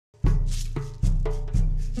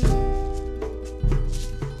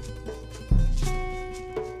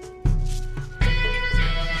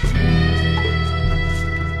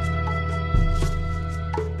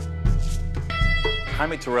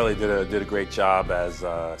Jaime Tirelli did a great job as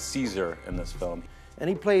Caesar in this film. And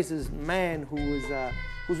he plays this man who's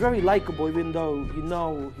very likable, even though you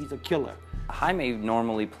know he's a killer. Jaime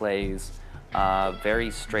normally plays very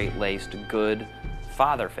straight-laced, good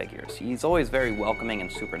father figures. He's always very welcoming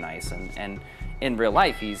and super nice, and in real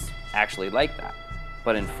life, he's actually like that.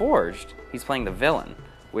 But in Forged, he's playing the villain,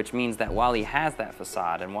 which means that while he has that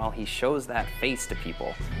facade and while he shows that face to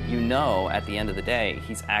people, you know at the end of the day,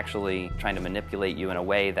 he's actually trying to manipulate you in a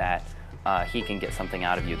way that he can get something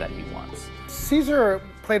out of you that he wants. Caesar,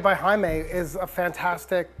 played by Jaime, is a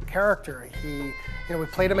fantastic character. We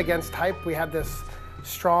played him against type. We had this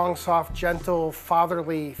strong, soft, gentle,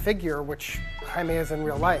 fatherly figure, which Jaime is in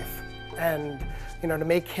real life. And to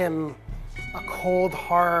make him a cold,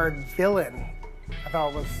 hard villain, I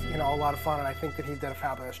thought was a lot of fun, and I think that he did a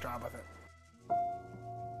fabulous job with it.